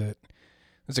 Like, does it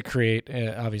create,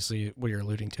 obviously what you're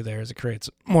alluding to there is it creates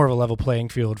more of a level playing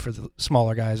field for the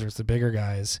smaller guys versus the bigger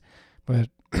guys, but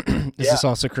does this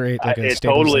also create like a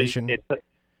stabilization?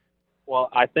 Well,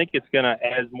 I think it's going to,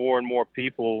 as more and more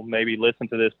people maybe listen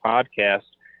to this podcast,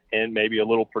 and maybe a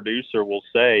little producer will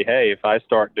say, hey, if I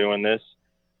start doing this,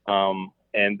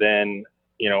 and then,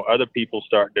 you know, other people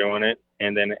start doing it,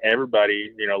 and then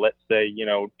everybody, you know, let's say, you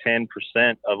know, 10%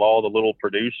 of all the little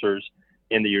producers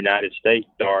in the United States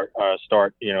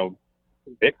start, you know,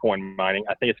 Bitcoin mining,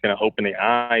 I think it's going to open the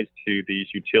eyes to these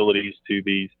utilities, to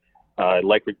these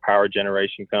electric power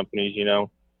generation companies, you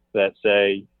know, that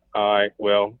say, all right,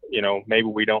 well, you know, maybe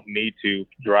we don't need to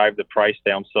drive the price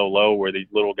down so low where these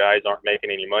little guys aren't making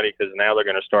any money, because now they're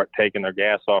going to start taking their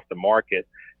gas off the market.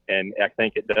 And I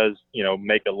think it does, you know,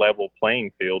 make a level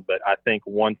playing field. But I think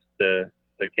once the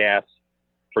gas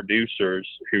producers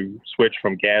who switch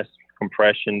from gas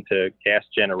compression to gas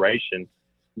generation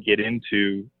get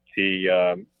into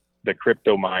the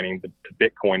crypto mining, the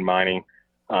Bitcoin mining,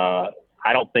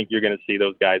 I don't think you're going to see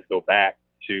those guys go back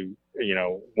to, you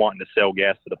know, wanting to sell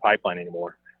gas to the pipeline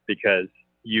anymore, because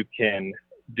you can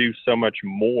do so much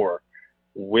more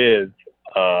with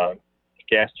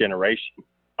gas generation.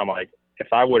 I'm like, if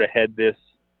I would have had this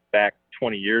back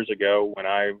 20 years ago when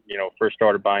I, you know, first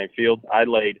started buying fields, I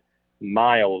laid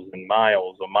miles and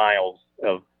miles and miles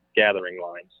of gathering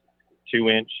lines,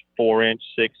 2-inch, 4-inch,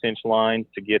 6-inch lines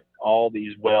to get all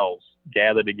these wells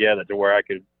gathered together to where I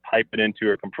could pipe it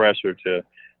into a compressor to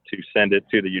send it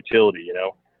to the utility. You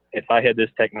know, if I had this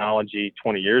technology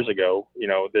 20 years ago, you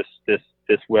know,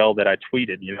 this well that I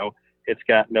tweeted, you know, it's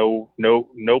got no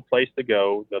place to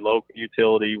go. The local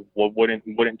utility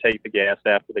wouldn't take the gas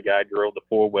after the guy drilled the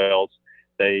 4 wells.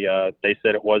 They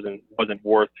said it wasn't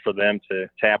worth for them to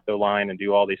tap the line and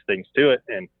do all these things to it.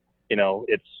 And, you know,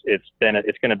 it's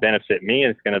going to benefit me,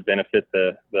 and it's going to benefit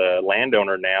the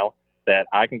landowner now that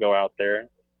I can go out there,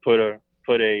 put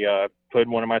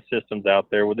one of my systems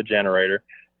out there with a generator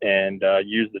and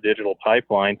use the digital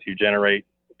pipeline to generate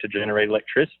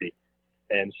electricity.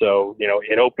 And so, you know,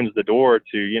 it opens the door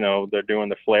to, you know, they're doing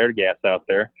the flared gas out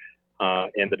there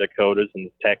in the Dakotas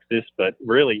and Texas, but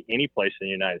really any place in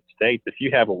the United States. If you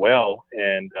have a well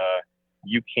and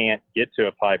you can't get to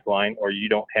a pipeline, or you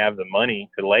don't have the money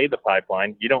to lay the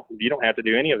pipeline, you don't have to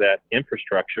do any of that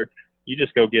infrastructure. You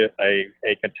just go get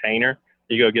a container,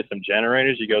 you go get some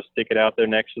generators, you go stick it out there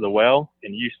next to the well,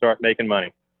 and you start making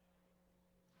money.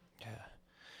 Yeah.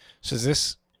 So does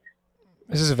this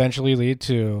eventually lead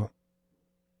to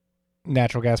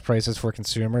natural gas prices for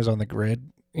consumers on the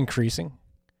grid increasing?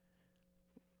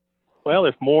 Well,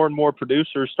 if more and more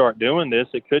producers start doing this,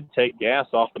 it could take gas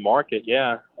off the market,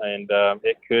 yeah, and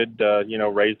it could, you know,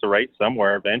 raise the rate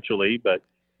somewhere eventually. But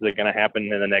is it going to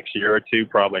happen in the next year or two?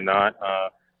 Probably not. A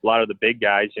lot of the big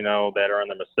guys, you know, that are in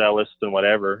the Marcellus and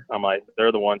whatever, I'm like,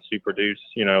 they're the ones who produce,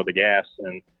 you know, the gas,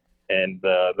 and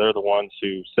they're the ones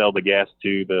who sell the gas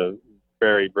to the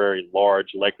very, very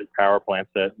large electric power plants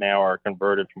that now are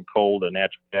converted from coal to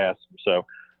natural gas. So,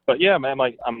 but yeah, man,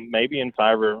 like maybe in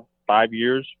 5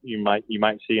 years, you might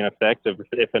see an effect of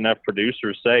if enough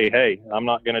producers say, hey, I'm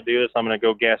not going to do this, I'm going to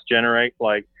go gas generate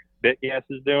like BitGas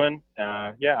is doing.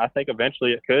 Yeah, I think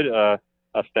eventually it could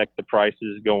affect the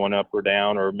prices going up or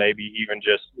down, or maybe even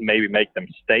just maybe make them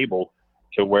stable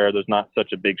to where there's not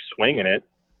such a big swing in it.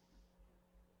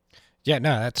 Yeah,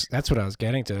 no, that's what I was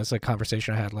getting to. That's a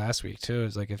conversation I had last week too.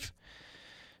 Is like if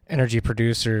energy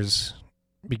producers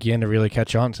begin to really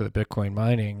catch on to the Bitcoin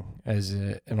mining as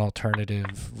an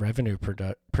alternative revenue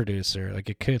producer,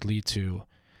 like it could lead to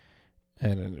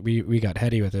And we got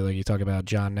heady with it. Like you talk about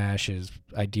John Nash's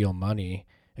ideal money,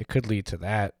 it could lead to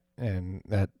that, and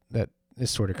that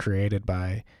is sort of created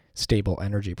by stable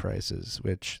energy prices,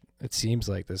 which it seems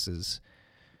like this is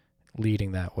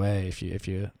leading that way if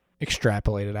you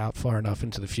extrapolate it out far enough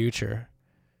into the future.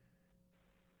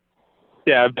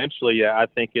 Yeah, eventually, yeah, I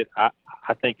think it could.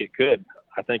 I think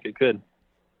it could.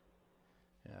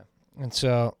 Yeah. And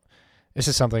so this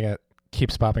is something that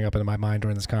keeps popping up into my mind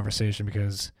during this conversation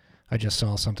because I just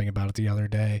saw something about it the other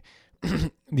day.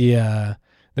 The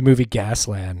movie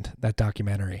Gasland, that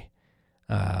documentary,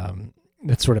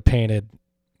 that sort of painted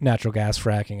natural gas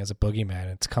fracking as a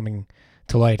boogeyman. It's coming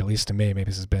to light, at least to me. Maybe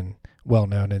this has been well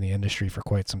known in the industry for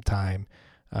quite some time.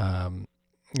 The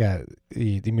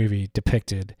movie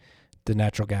depicted the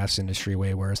natural gas industry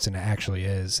way worse than it actually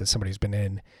is. As somebody who's been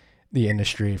in the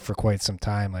industry for quite some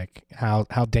time, like how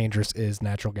dangerous is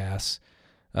natural gas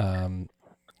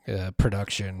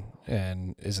production,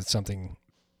 and is it something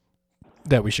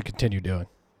that we should continue doing?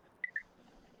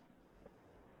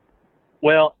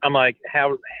 Well, I'm like,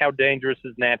 how dangerous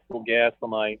is natural gas?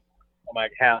 I'm like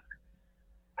how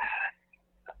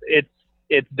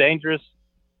it's dangerous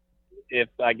if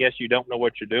I guess you don't know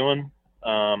what you're doing.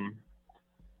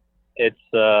 It's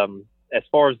as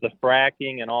far as the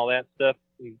fracking and all that stuff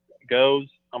goes,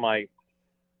 I'm like,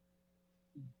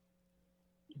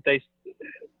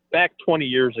 back 20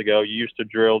 years ago, you used to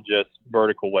drill just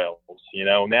vertical wells.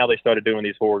 Now they started doing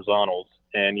these horizontals,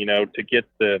 and to get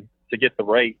the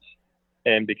rates,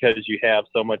 and because you have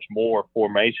so much more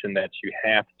formation that you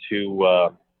have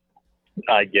to,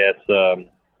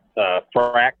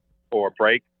 frack or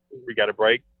break. We got to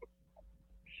break.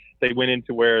 They went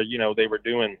into where they were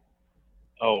doing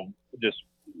just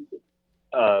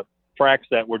fracks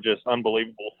that were just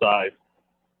unbelievable size,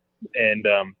 and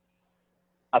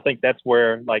I think that's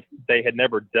where they had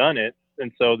never done it,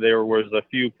 and so there was a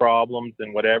few problems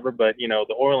and whatever. But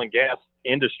the oil and gas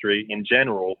industry in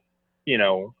general,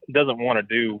 doesn't want to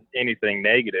do anything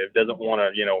negative, doesn't want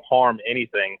to harm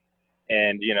anything.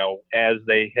 And as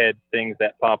they had things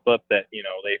that pop up that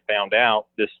they found out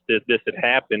this had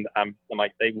happened, I'm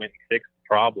like, they went and fixed the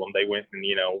problem. They went and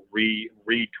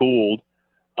retooled,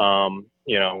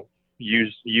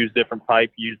 use different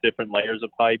pipe, use different layers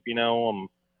of pipe,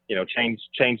 change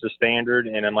the standard.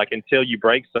 And I'm like, until you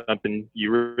break something,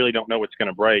 you really don't know what's going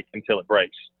to break until it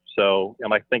breaks. So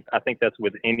I think that's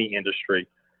with any industry.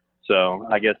 So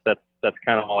I guess that's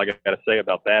kind of all I got to say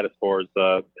about that as far as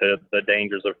the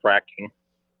dangers of fracking.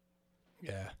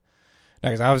 Yeah,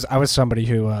 because I was somebody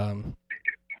who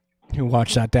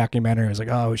watched that documentary. I was like,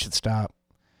 oh, we should stop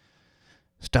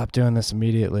doing this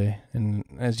immediately. And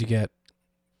as you get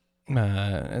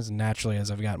as naturally as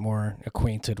I've got more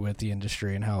acquainted with the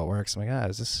industry and how it works, I'm like,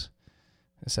 is this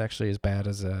actually as bad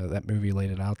as that movie laid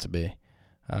it out to be?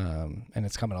 And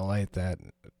it's coming to light that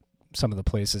some of the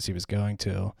places he was going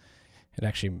to, it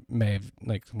actually may have,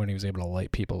 like when he was able to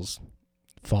light people's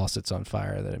faucets on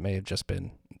fire, that it may have just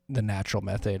been the natural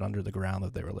methane under the ground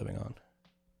that they were living on.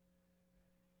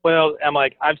 Well, I'm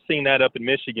like, I've seen that up in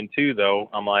Michigan too, though.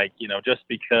 I'm like, just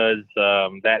because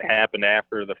that happened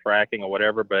after the fracking or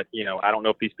whatever, but, I don't know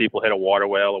if these people had a water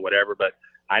well or whatever, but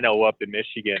I know up in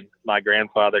Michigan, my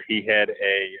grandfather, he had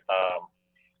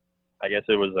I guess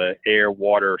it was a air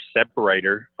water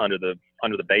separator under the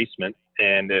basement.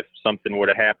 And if something would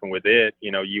have happened with it,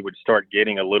 you would start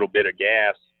getting a little bit of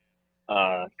gas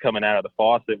coming out of the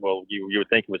faucet. Well, you would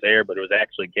think it was air, but it was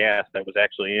actually gas that was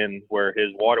actually in where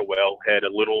his water well had a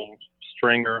little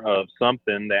stringer of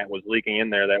something that was leaking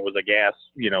in there. That was a gas,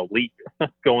 leak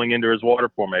going into his water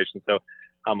formation. So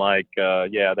I'm like,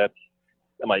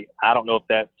 I'm like, I don't know if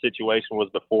that situation was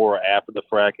before or after the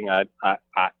fracking.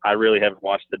 I really haven't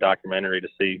watched the documentary to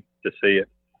see it.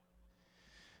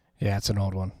 Yeah, it's an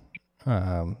old one.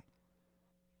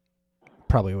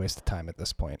 Probably a waste of time at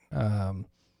this point.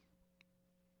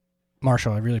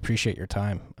 Marshall, I really appreciate your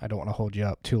time. I don't want to hold you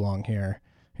up too long here.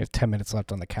 We have 10 minutes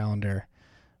left on the calendar.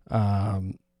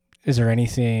 Is there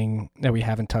anything that we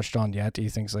haven't touched on yet that you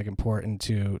think is important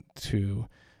to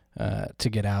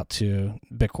get out to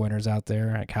Bitcoiners out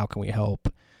there? Like, how can we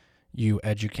help you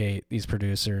educate these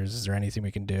producers? Is there anything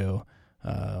we can do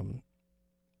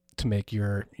to make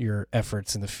your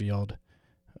efforts in the field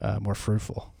more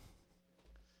fruitful?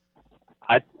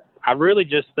 I really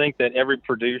just think that every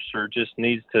producer just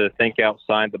needs to think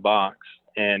outside the box.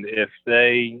 And if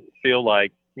they feel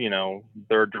like,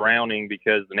 they're drowning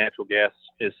because the natural gas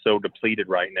is so depleted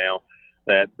right now,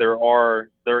 that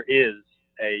there is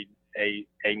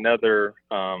another,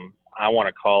 I want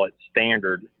to call it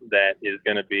standard, that is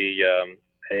going to be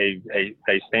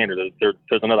a standard. There's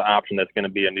another option that's going to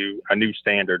be a new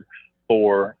standard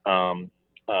for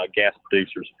gas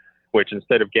producers, which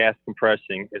instead of gas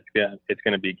compressing, it's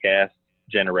going to be gas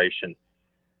generation,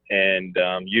 and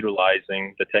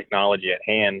utilizing the technology at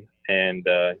hand. And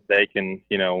they can,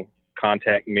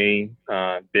 contact me,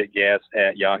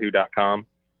 bitgas@yahoo.com.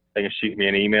 They can shoot me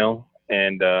an email,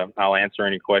 and I'll answer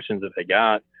any questions that they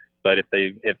got. But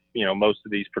if most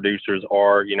of these producers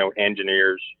are,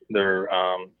 engineers, they're,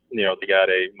 they got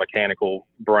a mechanical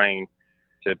brain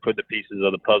to put the pieces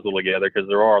of the puzzle together, because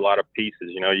there are a lot of pieces.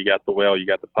 You got the well, you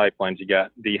got the pipelines, you got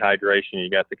dehydration,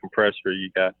 you got the compressor, you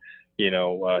got,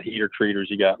 heater treaters,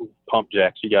 you got pump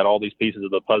jacks, you got all these pieces of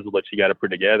the puzzle that you got to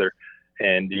put together.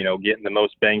 And, getting the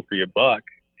most bang for your buck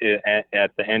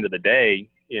at the end of the day,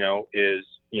 is,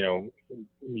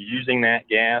 using that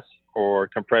gas or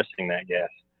compressing that gas.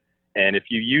 And if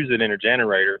you use it in a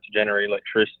generator to generate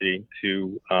electricity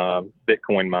to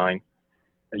Bitcoin mine,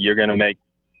 you're going to make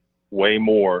way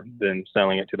more than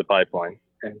selling it to the pipeline.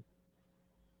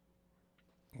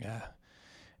 Yeah.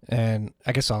 And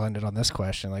I guess I'll end it on this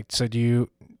question. So do you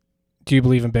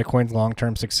believe in Bitcoin's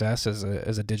long-term success as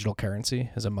a digital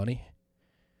currency, as a money?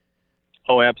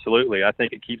 Oh, absolutely. I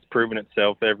think it keeps proving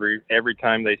itself every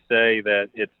time they say that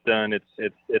it's done,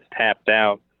 it's tapped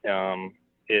out.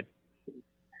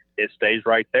 It stays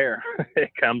right there.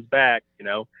 It comes back, and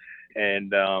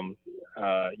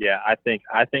I think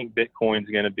Bitcoin's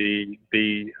going to be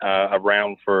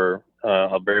around for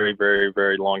a very, very,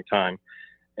 very long time.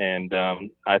 And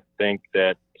I think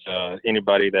that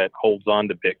anybody that holds on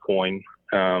to Bitcoin,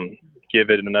 give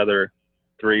it another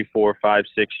 3, 4, 5,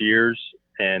 6 years,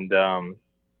 and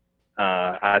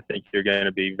I think you're going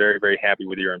to be very, very happy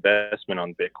with your investment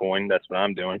on Bitcoin. That's what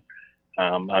I'm doing.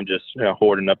 I'm just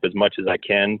hoarding up as much as I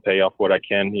can, pay off what I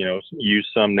can, use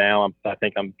some now. I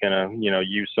think I'm going to,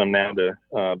 use some now to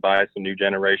buy some new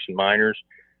generation miners.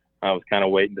 I was kind of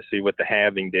waiting to see what the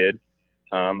halving did.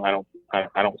 I don't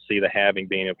see the halving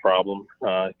being a problem.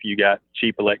 If you got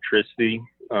cheap electricity,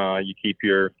 you keep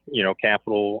your,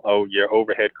 capital, your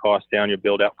overhead costs down, your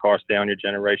build out costs down, your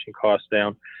generation costs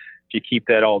down. If you keep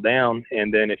that all down,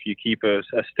 and then if you keep a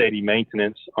steady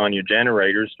maintenance on your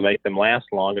generators to make them last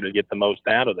longer, to get the most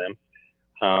out of them,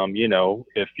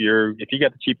 if you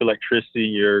got the cheap electricity,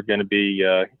 you're going to be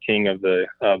king of the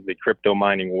crypto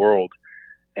mining world.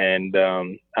 And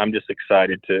I'm just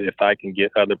excited if I can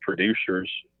get other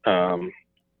producers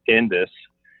in this.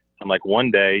 I'm like,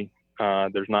 one day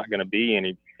there's not going to be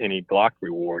any block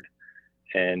reward,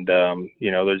 and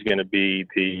there's going to be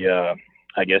the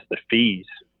fees.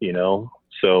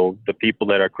 So the people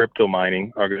that are crypto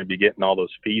mining are going to be getting all those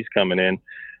fees coming in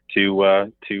to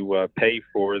pay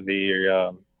for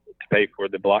the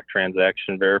block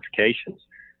transaction verifications.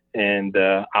 And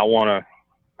I want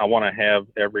to have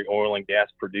every oil and gas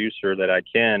producer that I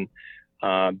can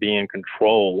be in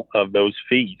control of those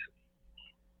fees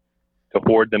to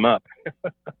hoard them up.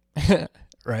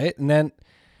 Right. And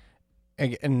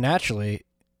naturally,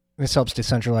 this helps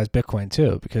decentralize Bitcoin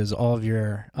too, because all of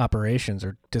your operations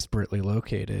are disparately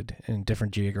located in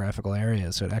different geographical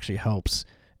areas. So it actually helps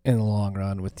in the long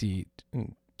run with the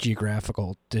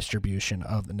geographical distribution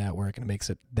of the network, and it makes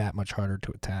it that much harder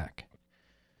to attack.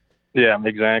 Yeah,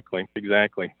 exactly.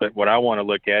 But what I want to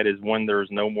look at is when there's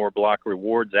no more block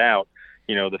rewards out,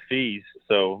 the fees.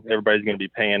 So everybody's going to be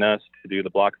paying us to do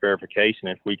the block verification.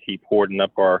 If we keep hoarding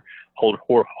up our coin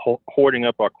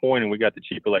and we got the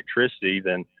cheap electricity,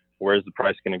 then where's the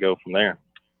price going to go from there?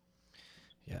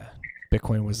 Yeah,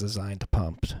 Bitcoin was designed to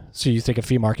pump. So you think a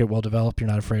fee market will develop? You're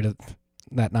not afraid of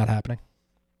that not happening?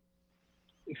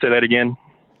 Say that again.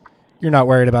 You're not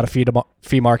worried about a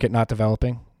fee market not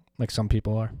developing like some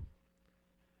people are?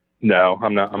 No,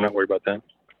 I'm not worried about that.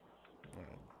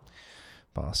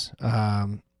 Boss.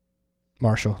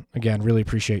 Marshall, again, really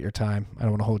appreciate your time. I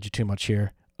don't want to hold you too much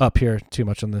up here too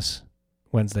much on this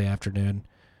Wednesday afternoon.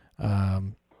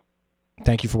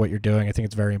 Thank you for what you're doing. I think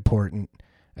it's very important.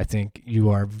 I think you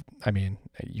are, I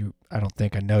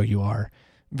know you are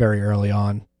very early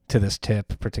on to this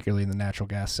tip, particularly in the natural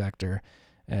gas sector,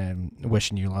 and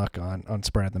wishing you luck on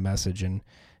spreading the message and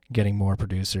getting more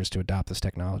producers to adopt this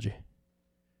technology.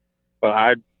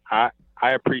 Well, I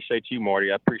appreciate you,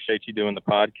 Marty. I appreciate you doing the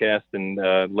podcast and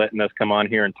letting us come on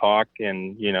here and talk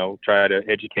and, try to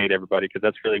educate everybody, because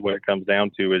that's really what it comes down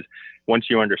to is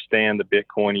once you understand the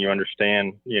Bitcoin, you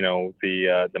understand,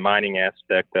 the mining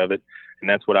aspect of it. And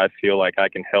that's what I feel like I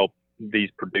can help these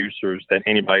producers, that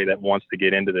anybody that wants to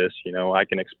get into this, I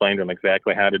can explain to them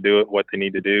exactly how to do it, what they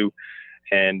need to do,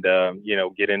 and,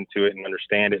 get into it and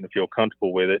understand it and feel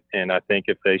comfortable with it. And I think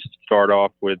if they start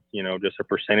off with, just a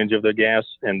percentage of the gas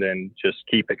and then just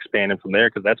keep expanding from there,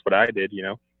 because that's what I did,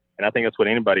 And I think that's what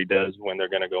anybody does when they're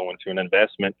going to go into an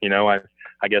investment.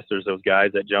 I guess there's those guys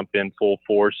that jump in full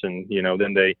force and,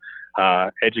 then they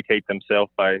educate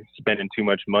themselves by spending too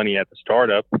much money at the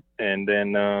startup. And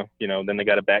then, then they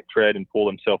got to backtread and pull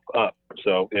themselves up.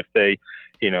 So if they,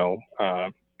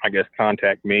 I guess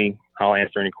contact me, I'll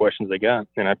answer any questions they got.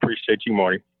 And I appreciate you,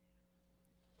 Marty.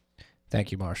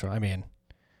 Thank you, Marshall. I mean,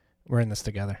 we're in this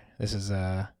together. This is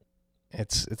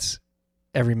it's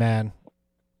every man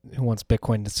who wants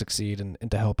Bitcoin to succeed and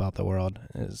to help out the world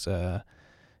is a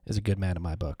good man in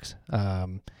my books.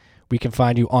 We can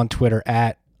find you on Twitter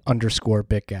at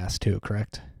 _BitGas too,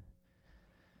 correct?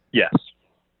 Yes.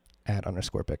 At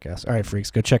 _BitGas. All right, freaks,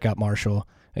 go check out Marshall.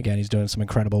 Again, he's doing some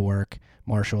incredible work.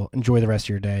 Marshall, enjoy the rest of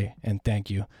your day, and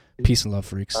thank you. Peace and love,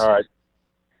 freaks. All right.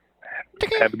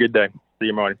 Have a good day. See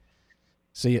you, Marty.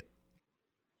 See you.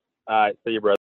 All right. See you, brother.